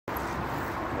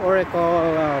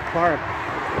Oracle Park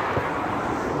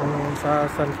sa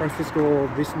San Francisco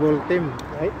baseball team,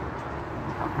 right?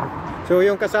 So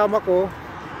yung kasama ko,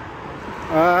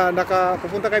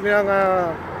 pupunta kami ng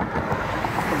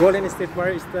Golden State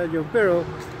Warriors Stadium, pero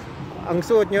ang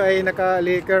suot nyo ay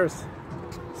naka-Lakers.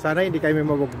 Sana hindi kami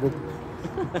mabugbog.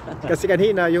 Kasi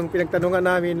kanina yung pinagtanungan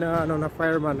namin na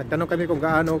fireman, nagtanong kami kung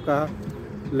gaano ka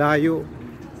layo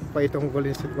pa itong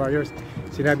Golden State Warriors.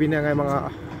 Sinabi niya nga mga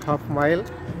half mile.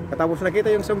 Katapos nakita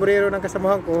yung sombrero ng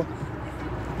kasamahan ko,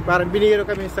 parang biniro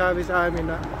kami, sabi sa amin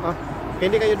na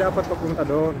hindi kayo dapat papunta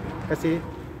doon kasi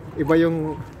iba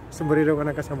yung sombrero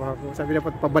ng kasamahan ko. Sabi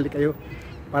dapat pabalik kayo.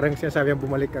 Parang sinasabi ang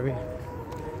bumalik kami.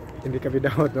 Hindi kami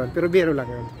dapat doon. Pero biro lang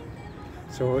yun.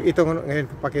 So ito ngayon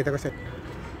papakita ko sa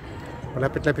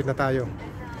malapit-lapit na tayo.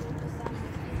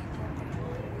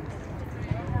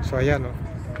 So ayan o.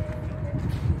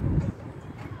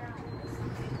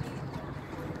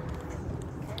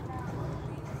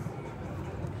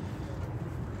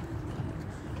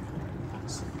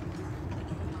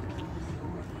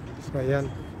 So ayan.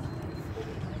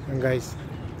 Ayan guys.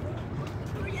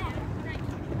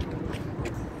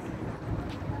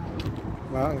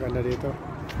 Ang ganda dito.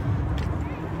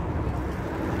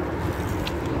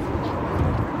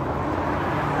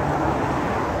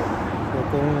 So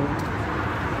kung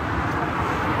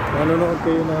nanonood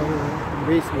kayo ng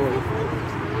baseball,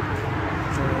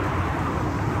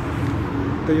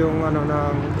 ito yung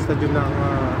ng stadium ng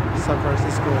San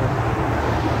Francisco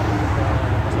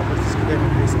game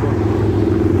of baseball.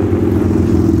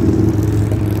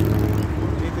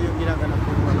 Dito yung ginaganap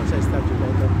yung sa stadium na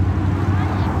ito.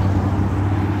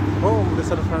 Home the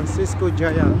San Francisco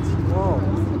Giants. Wow.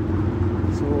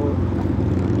 So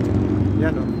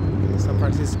yan San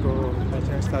Francisco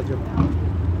National Stadium.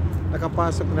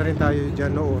 Nakapasok na rin tayo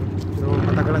dyan noon. So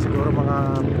matagal na siguro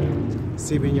mga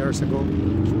 7 years ago.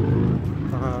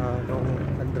 Nung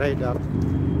nag-dried up,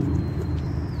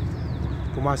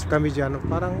 pumasok kami dyan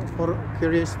parang for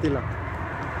curiosity lang.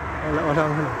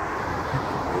 Walang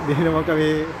hindi naman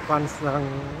kami fans ng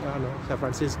San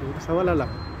Francisco. Sa wala lang.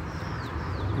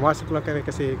 Pumasok lang kami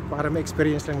kasi para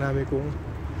ma-experience lang namin kung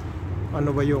ano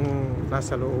ba yung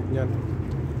nasa loob niyan.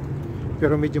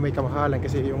 Pero medyo may kamahalan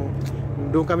kasi yung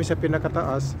doon kami sa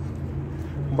pinakataas,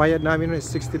 bayad namin is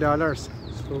 $60.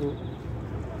 So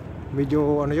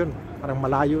medyo yun, parang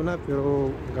malayo na,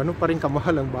 pero ganun pa rin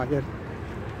kamahal ang bayad.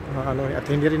 At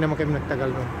hindi rin naman kami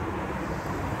nagtagal noon.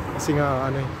 Kasi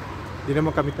nga hindi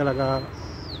naman kami talaga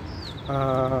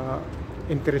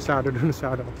interesado doon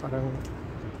sa parang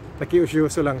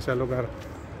nakiusyoso lang sa lugar.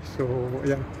 So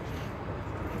ayan.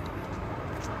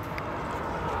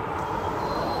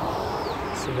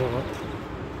 So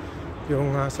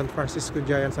yung San Francisco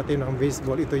Giants sa team ng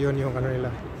baseball, ito yon yung nila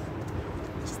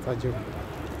stadium.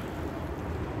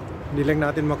 Hindi lang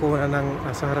natin makuha ng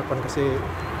nasa harapan kasi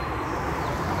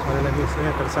lang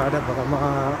yung kalsada, baka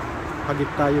makahagip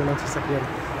tayo ng sasakyan.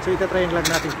 So itatry lang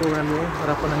natin kuha yung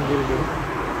harapan ng building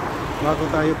bago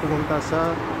tayo pumunta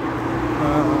sa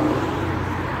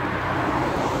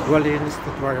Golden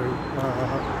State Warriors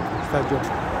Stadium.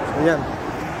 So yan.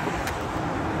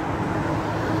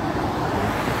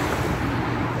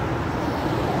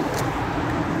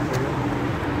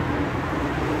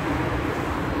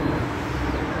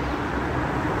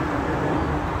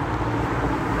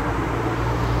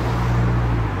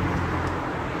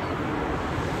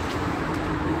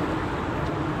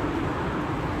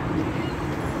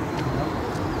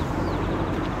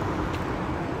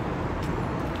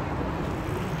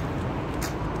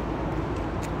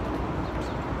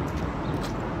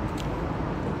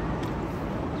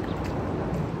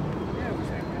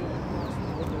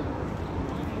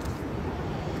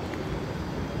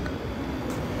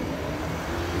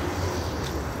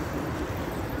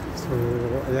 So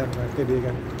ayan mga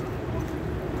kaibigan,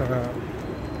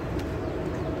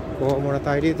 kuha muna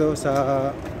tayo dito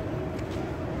sa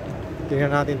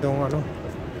tingnan natin itong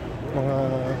mga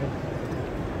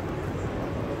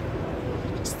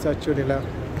statue nila.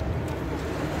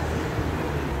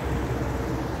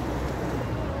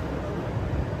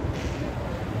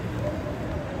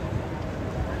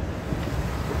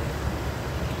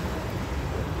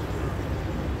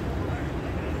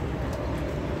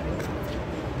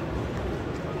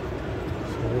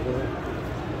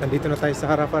 Nandito na tayo sa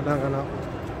harapan ng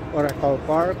Oracle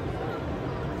Park.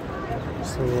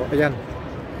 So ayan.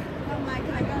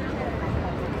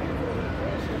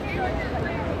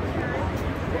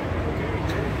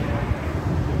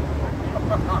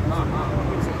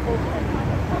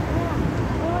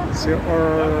 Si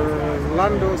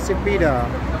Orlando Cepeda.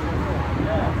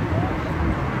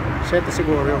 So ito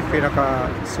siguro yung pinaka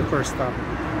super stop,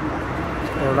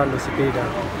 Orlando Cicada.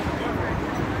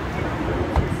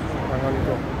 Pangal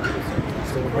ito.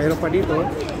 So mayroon pa dito,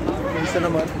 isa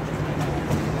naman.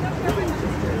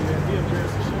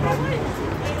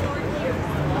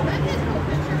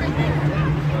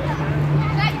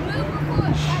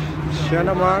 Siya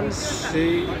naman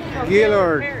si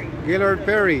Gillard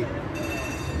Perry.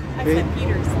 I said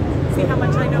Peters. See how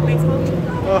much I know baseball?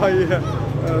 Oh yeah.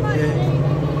 Okay.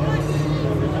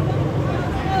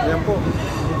 Yan po.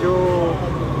 Medyo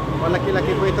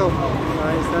malaki-laki po ito sa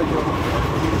stadium.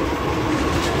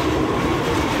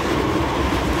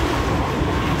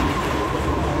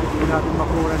 Hindi natin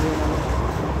makuha yung ano.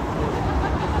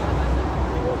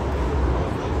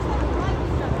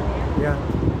 Yan.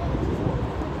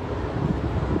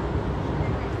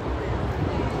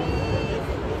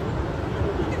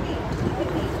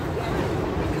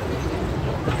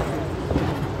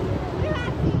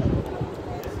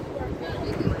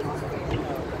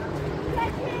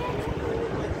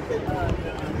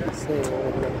 So,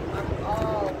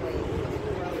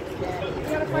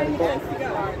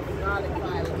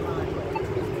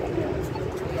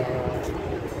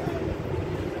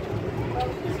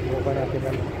 subukan natin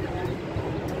lang.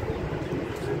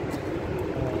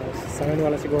 Sa ngayon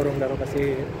wala sigurong laro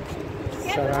kasi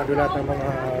sarado lahat ng mga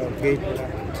gate nila.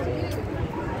 So,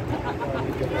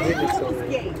 medyo mainit. So,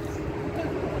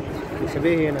 ibig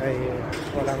sabihin ay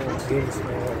walang games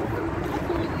ngayon.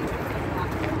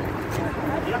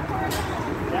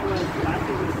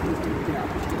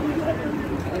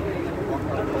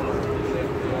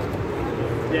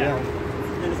 Yeah.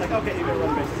 And it's like, okay, you got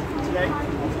one base today.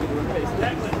 One base.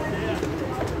 That one, yeah.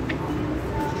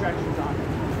 Distractions on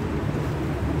it.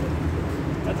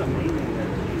 That's amazing.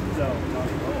 So,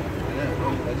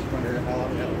 I just wondered how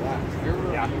long that'll last.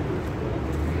 yeah.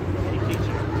 He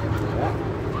teaches.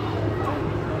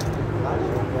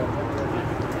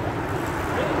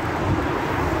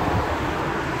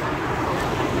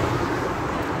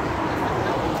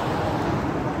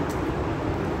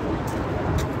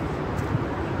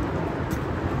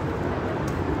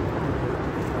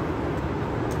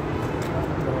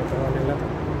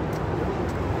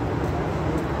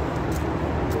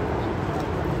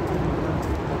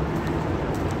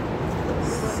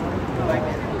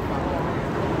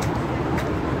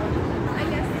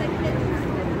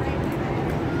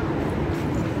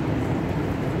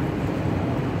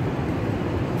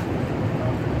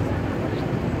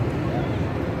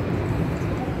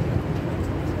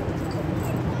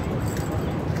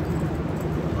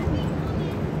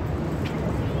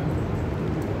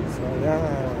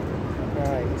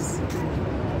 Guys.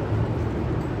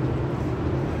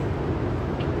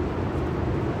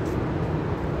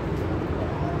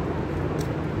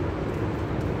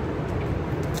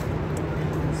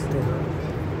 So,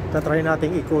 tatry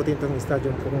natin ikutin itong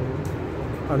stadium kung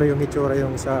ano yung itsura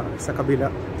yung sa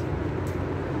kabila.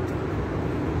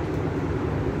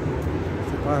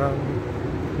 So, parang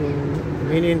yung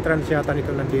main entrance yata nito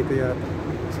nandito yata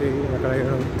kasi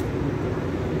nakalayo ng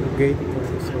gate.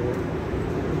 So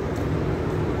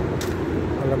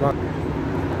alamak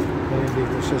hindi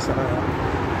ko siya sa ayan.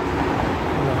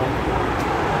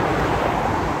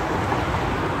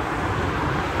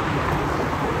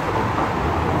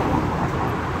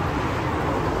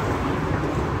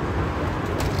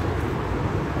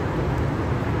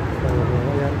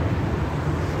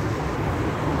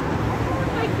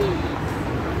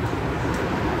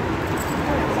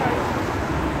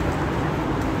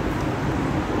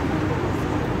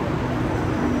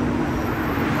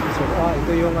 So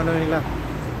ito yung ano nila,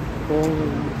 kung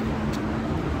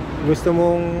gusto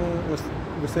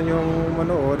nyong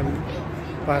manood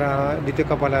para dito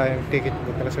ka pala yung ticket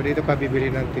mo pala. So dito ka bibili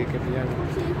ng ticket yan.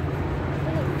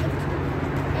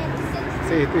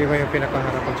 Kasi ito yung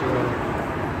pinakaharapan siguro.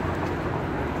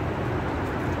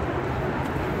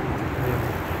 Ayan.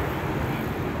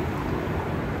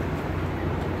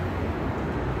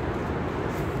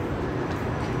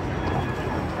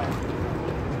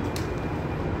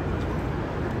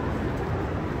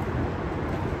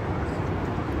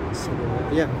 So,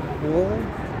 ayan.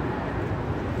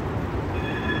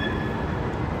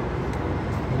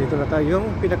 Dito na tayo.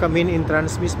 Yung pinaka main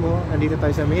entrance mismo. Nandito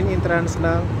tayo sa main entrance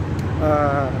ng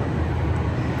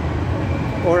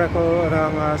Oracle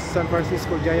ng San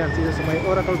Francisco Giants dito sa may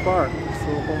Oracle Park.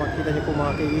 So kung makita niyo po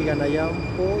mga kaibigan, ayan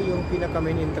po yung pinaka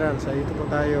main entrance. Dito po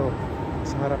tayo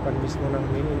sa harapan mismo ng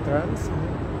main entrance,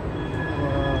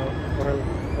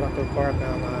 Oracle Park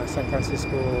ng San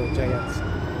Francisco Giants.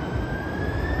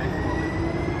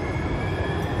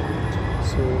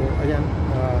 So ayan,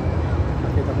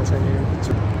 Nakita ko sa inyo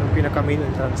yung pinaka-main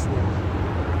entrance niya.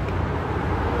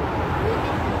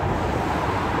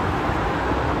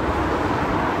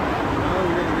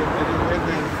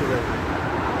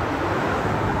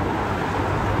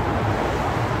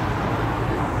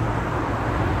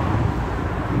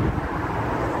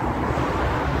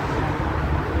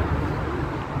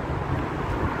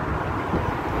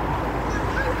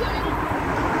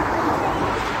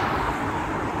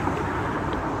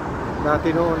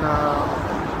 Dati noon na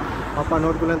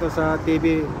mapanood ko lang to sa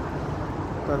TV.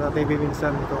 Ito sa TV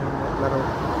minsan itong laro.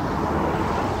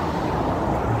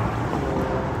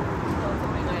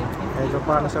 So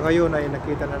paano sa ngayon ay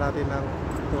nakita na natin ng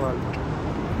actual.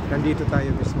 Nandito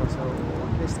tayo mismo. So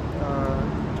at least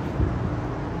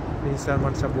minsan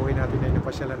man sa buhay natin ay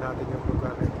napasyalan natin yung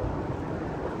lugar na ito.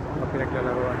 Mga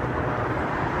pinaglalaroan ng mga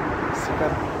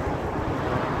sikat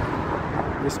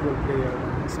baseball player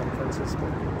ng San Francisco.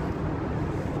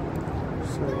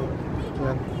 So,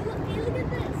 yan.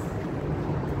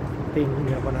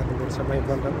 Tingin nga pa natin dun sa may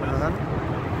bandang unahan.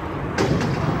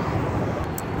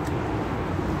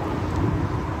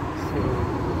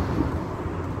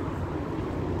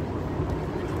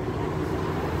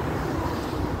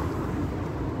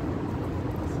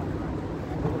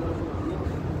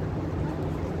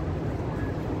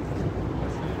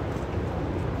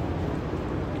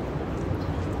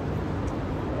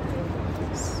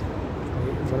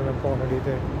 Isa lang po ako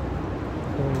dito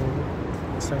yung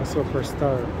isang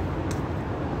superstar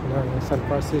ng San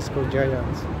Francisco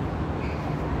Giants.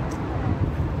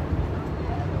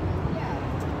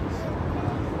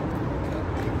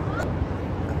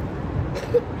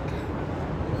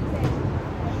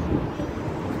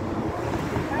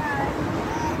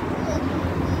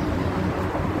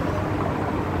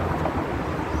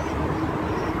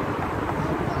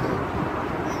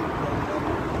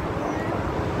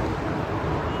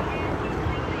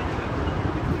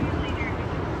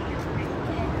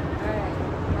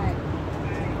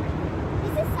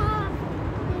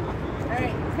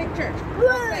 Picture.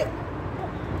 Right.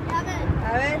 Have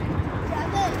it.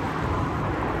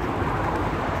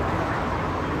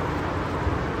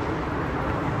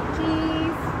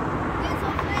 Cheese.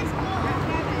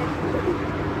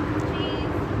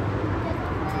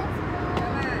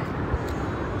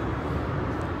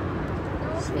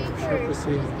 So, sure to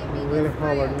see William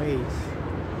Howard Mays.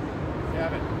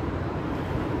 Gavin.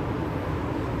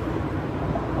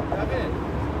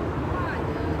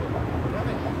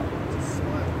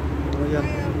 Ayan.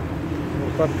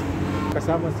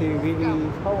 Kasama si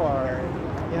Willie Howard.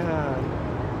 Yan.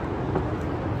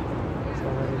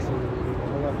 Kasama si Willie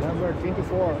Howard. Number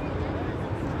 24.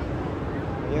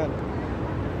 Ayan.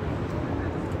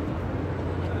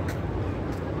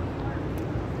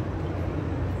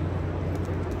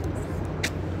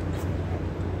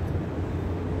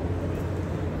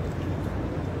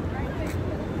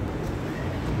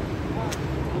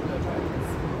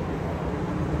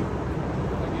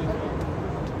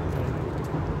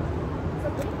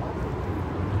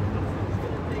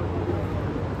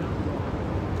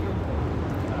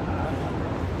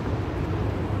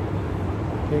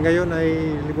 Ngayon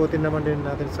ay libutin naman din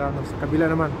natin sa kabila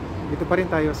naman. Dito pa rin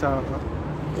tayo sa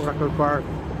Oracle Park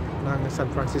ng San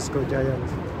Francisco Giants.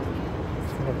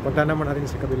 So, punta naman natin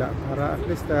sa kabila para at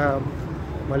least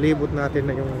malibot natin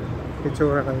na yung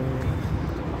itsura ng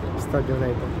stadium na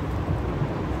ito.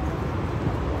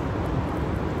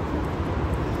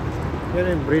 Yan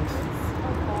yung bridge.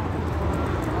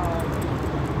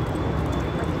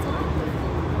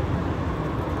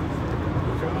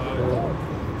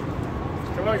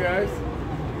 Come on, guys.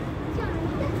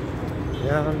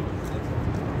 Yan.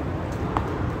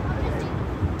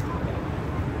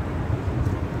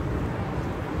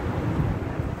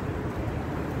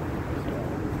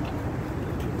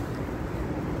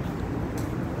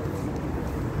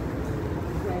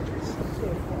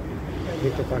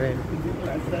 Dito pa rin.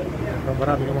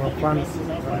 Marami ng mga fans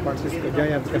ng San Francisco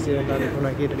Giants kasi ang dami ko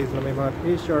nakikita dito na may mga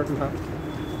t-shirt na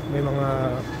may mga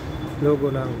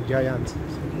logo ng Giants.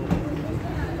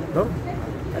 No?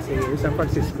 Kasi San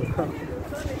Francisco.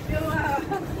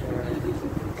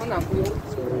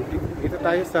 So, dito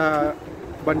tayo sa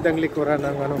bandang likuran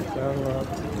ng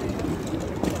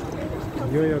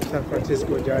New York San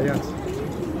Francisco Giants.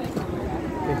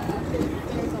 Okay.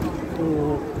 So,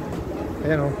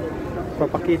 ayan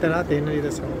papakita natin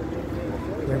dito sa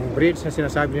yung bridge na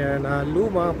sinasabi niya na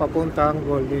luma papuntang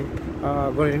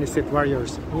Golden State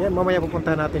Warriors. Yan, mamaya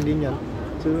pupunta natin din yan.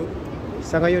 So,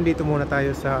 sa ngayon dito muna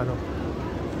tayo sa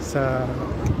sa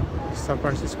San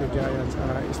Francisco Giants.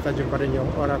 Stadium pa rin yung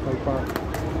Oracle Park.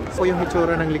 So yung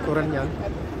hitsura ng likuran niyan.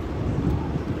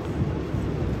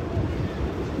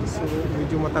 So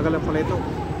medyo matagal na pala ito.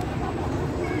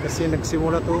 Kasi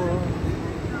nagsimula to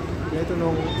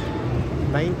noong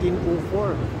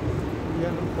 1904.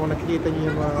 Yan, kung nakikita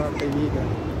niyo yung mga kaibigan.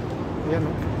 Yan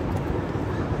o.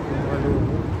 Yung mga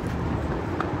logo.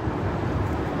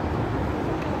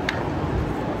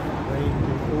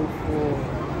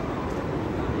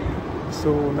 1904.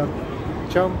 So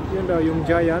nag-champion daw yung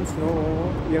Giants, no?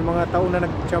 Yung mga taon na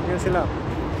nag-champion sila.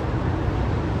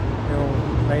 Yung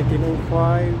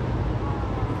 1905,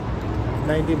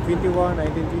 1921,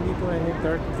 1922,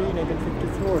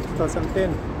 1933, 1954,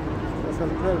 2010,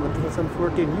 2012,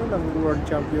 2014. Yun ang world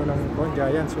champion ng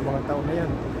Giants, yung mga taon na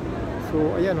yan.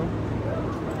 So ayan o,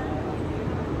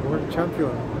 world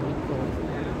champion, so,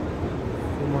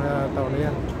 yung mga taon na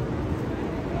yan.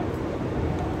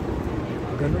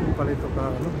 Ganun pala ito ka,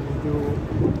 ano, medyo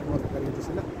matagal ito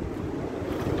sila.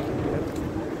 Ayan.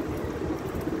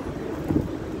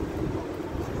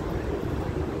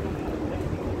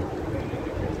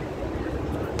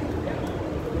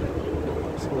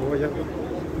 So ayan.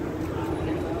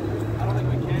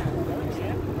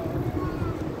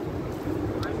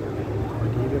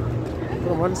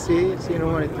 From sino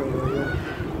man ito yung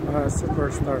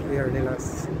superstar player nila.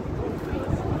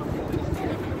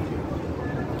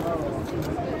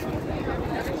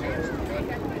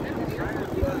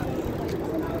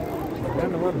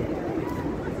 Ayan naman.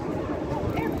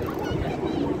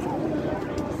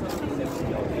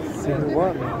 Sino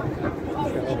one?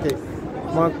 Okay.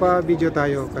 Magpa-video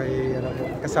tayo kay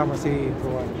kasama si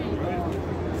Juan.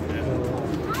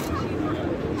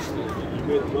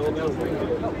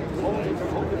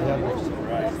 Ayan.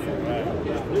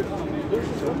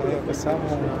 So tayo kasama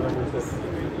yung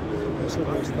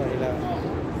superstar nila.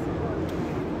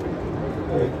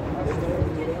 Okay.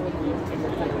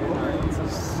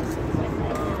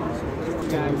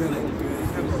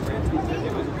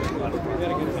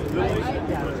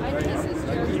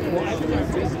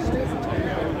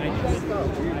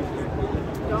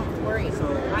 Don't worry.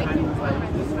 I can find my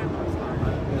this time.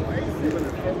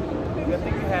 I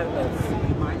think you had a C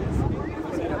minus.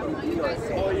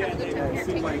 Oh yeah,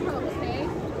 C minus. Okay.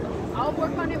 I'll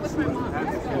work on it with my mom.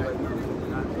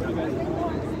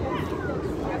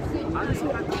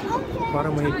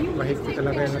 Parang mahigpit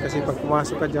talaga yun kasi pag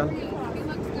pumasok ka dyan,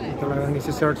 talagang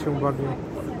isi-search yung bag nyo.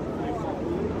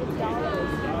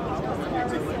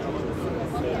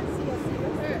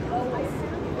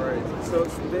 Right. So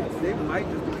they might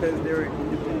just because they're an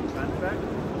independent contract.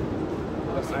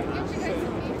 I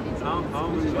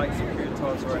don't really like security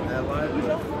talks right now live.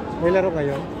 May laro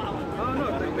ngayon? I don't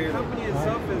know. The company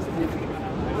itself is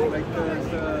like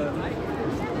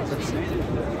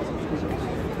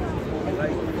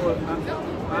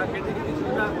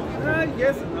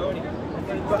yes and no.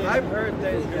 But I've heard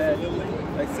that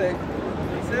like say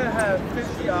I have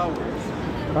 50 hours.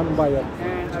 Paano bayad?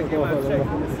 And I get my check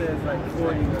and it says like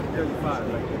 40 or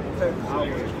 35, like 10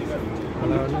 hours.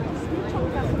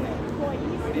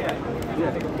 Yeah.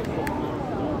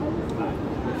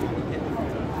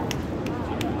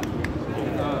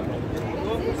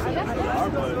 I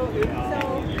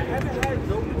haven't had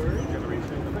no word.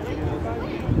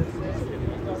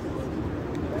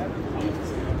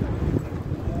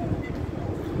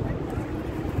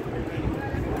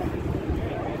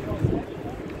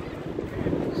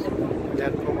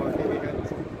 Yan po mga kaibigan.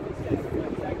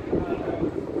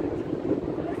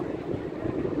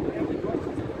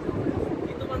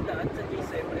 Dito man daan sa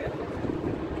December.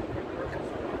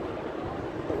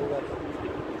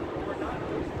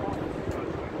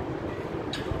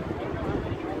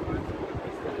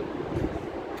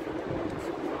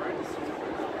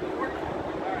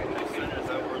 Is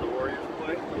that where the Warriors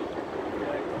play?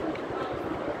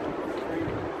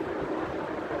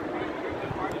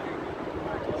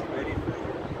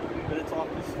 But it's off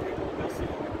the street. We'll see.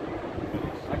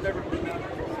 I've never been down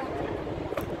there.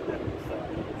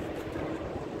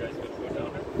 You guys gonna go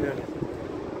down there? Yeah.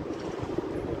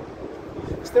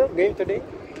 Is there a game today?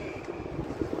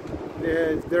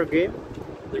 Is there a game?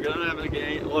 They're gonna have a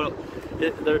game. Well,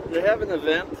 they have an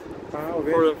event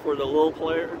Okay. for the little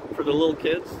player, for the little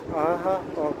kids.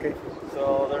 Okay.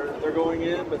 So they're going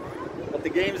in, but the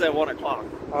game's at 1 o'clock.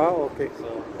 Okay.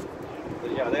 So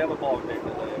but yeah, they have a ball game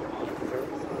today.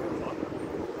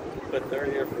 But they're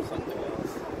here for something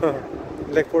else.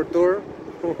 Like for tour?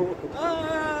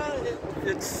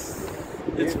 It's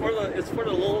for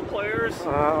the little players,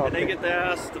 Okay. and they get to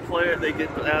ask the player. They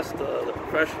get to ask the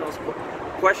professionals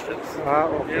questions.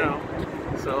 Okay. You know,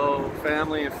 so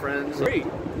family and friends. Free.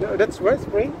 No, that's why it's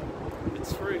free.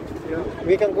 It's free. Yeah.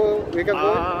 We can go.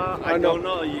 I no. don't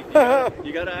know. You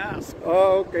gotta ask.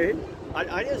 Oh, okay.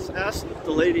 I just asked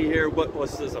the lady here what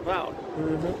was this about,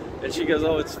 and she goes,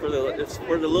 "Oh, it's for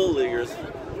the little leaguers."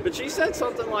 But she said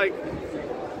something like,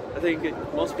 "I think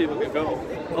most people can go."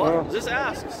 Well, just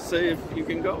ask, say if you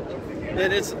can go.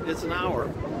 And it's an hour.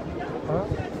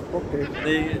 Okay.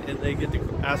 And they get to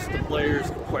ask the players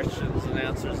questions and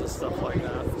answers and stuff like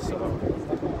that. So.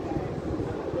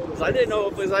 I didn't know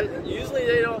usually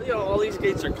they don't, all these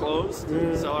gates are closed.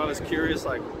 So I was curious,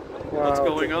 like, what's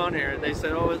going on here? And they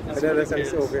said, oh, it's for the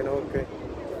kids. Open, okay.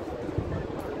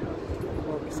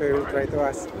 So we'll try to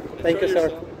ask. Thank you, sir.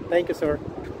 Thank you, sir.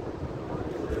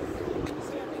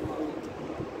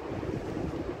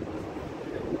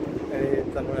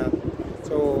 Tanong natin.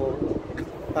 So,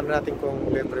 tanong natin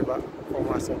kung libre ba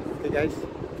pumasok. Okay, guys?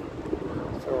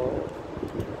 So,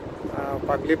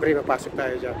 pag libre, mapasok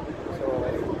tayo dyan. So,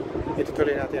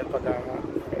 itutuloy natin ang pag-aaral.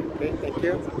 Okay, thank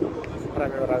you.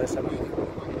 Maraming salamat.